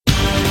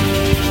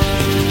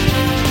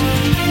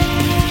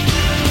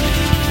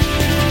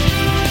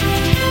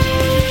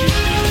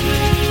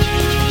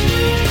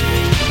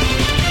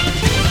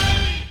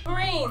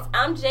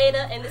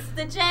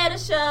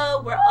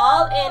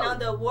in on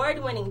the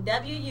award-winning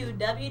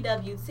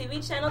WUWW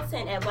TV Channel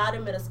 10 at Wilder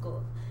Middle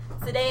School.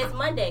 Today is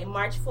Monday,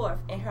 March 4th,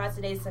 and here are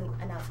today's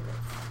announcements.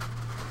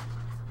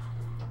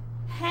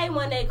 Hey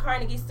Monday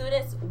Carnegie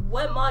students,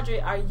 what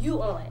module are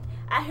you on?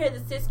 I hear the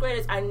 6th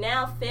graders are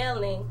now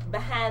failing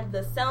behind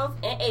the 7th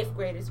and 8th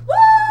graders. Woo!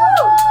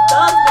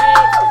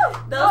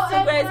 Those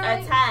two grades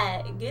are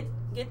tied.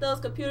 Get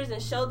those computers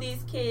and show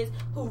these kids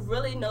who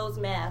really knows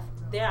math.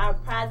 There are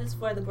prizes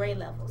for the grade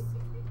levels.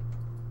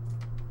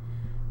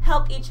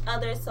 Help each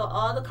other, so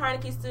all the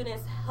Carnegie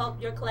students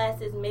help your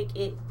classes make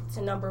it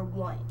to number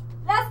 1.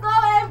 Let's go,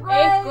 8th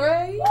grade! 8th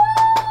grade.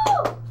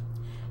 Woo!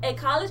 A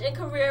college and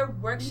career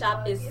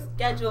workshop is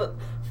scheduled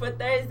for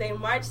Thursday,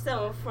 March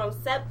 7th from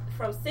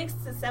 6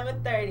 to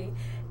 7:30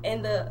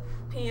 in the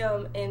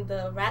p.m. in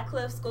the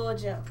Radcliffe School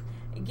Gym.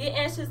 Get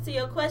answers to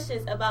your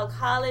questions about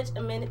college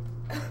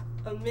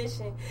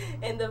admission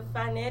and the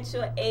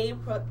financial aid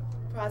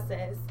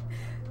process.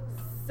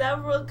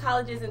 Several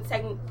colleges and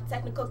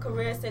technical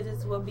career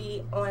centers will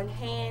be on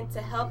hand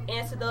to help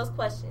answer those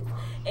questions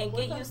and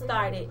get you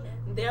started.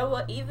 There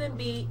will even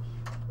be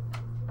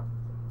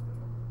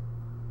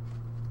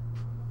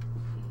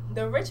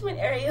the Richmond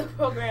area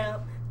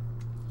program.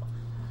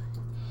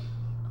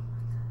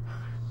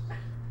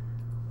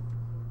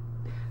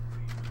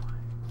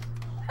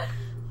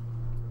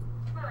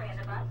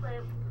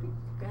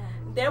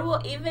 There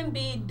will even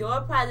be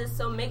door prizes,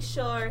 so make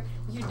sure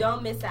you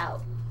don't miss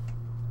out.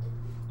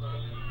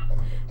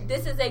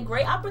 This is a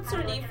great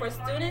opportunity for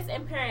students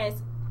and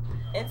parents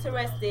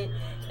interested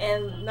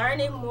in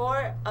learning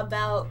more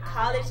about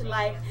college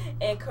life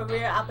and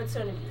career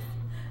opportunities.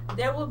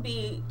 There will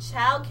be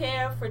child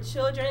care for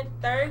children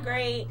 3rd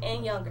grade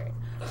and younger,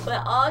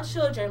 but all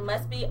children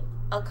must be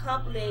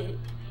accompanied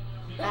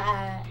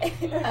by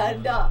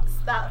adults.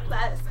 Stop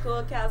by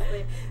school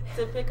counselor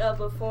to pick up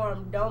a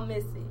form. Don't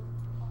miss it.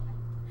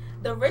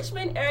 The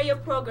Richmond area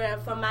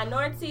program for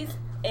minorities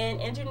in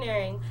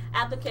engineering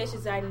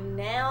applications are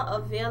now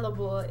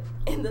available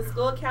in the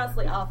school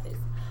counseling office.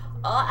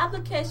 All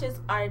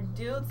applications are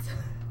due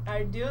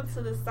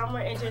to the Summer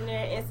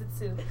Engineering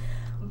Institute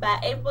by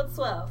April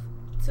 12,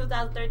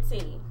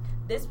 2013.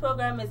 This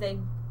program is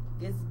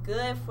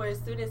good for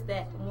students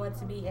that want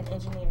to be an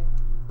engineer.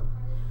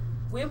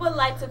 We would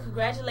like to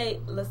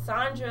congratulate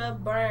Lysandra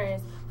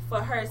Burns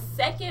for her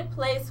 2nd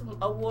place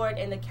award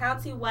in the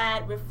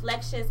county-wide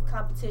Reflections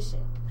competition.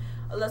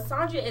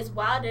 Lysandra is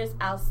Wilder's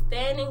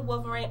Outstanding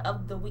Wolverine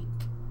of the Week.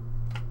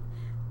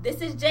 This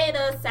is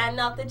Jada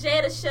signing off the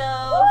Jada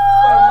Show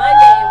for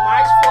Monday,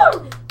 March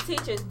 4th.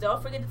 Teachers,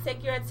 don't forget to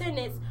take your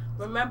attendance.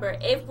 Remember,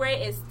 8th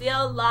grade is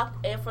still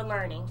locked in for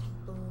learning.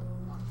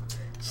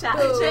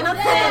 Channel 10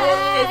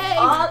 is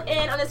all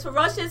in on this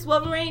ferocious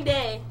Wolverine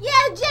Day.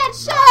 Yeah, Jet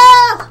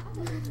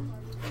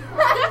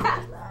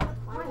Show!